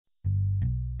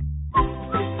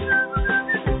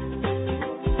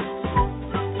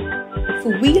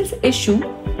For wheels issue,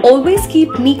 always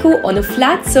keep Miko on a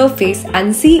flat surface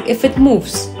and see if it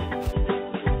moves.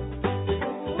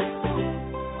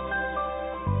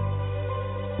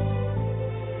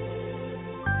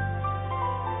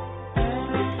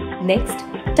 Next,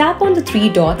 tap on the 3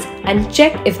 dots and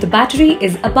check if the battery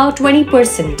is about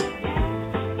 20%.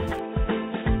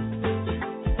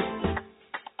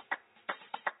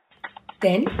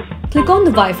 Then, click on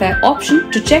the Wi-Fi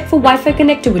option to check for Wi-Fi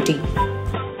connectivity.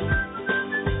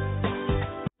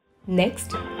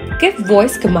 Next, give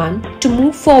voice command to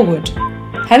move forward.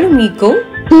 Hello Miko.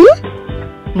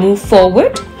 Move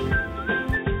forward.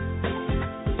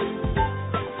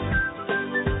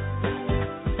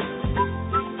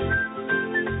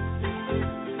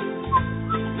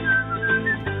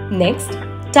 Next,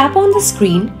 tap on the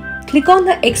screen, click on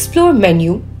the Explore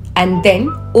menu and then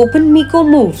open Miko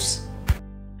Moves.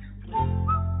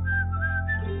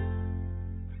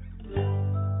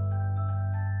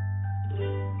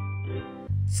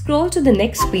 Scroll to the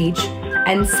next page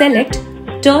and select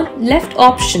Turn Left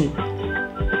option.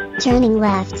 Turning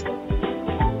left.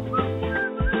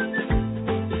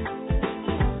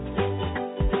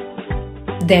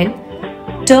 Then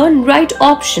Turn Right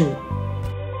option.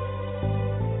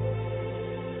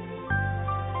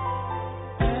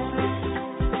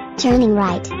 Turning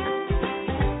right.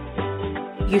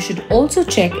 You should also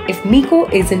check if Miko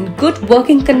is in good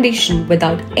working condition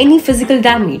without any physical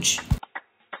damage.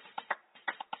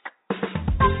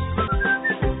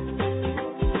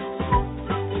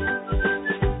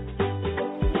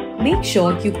 Make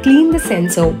sure you clean the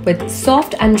sensor with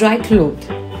soft and dry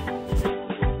cloth.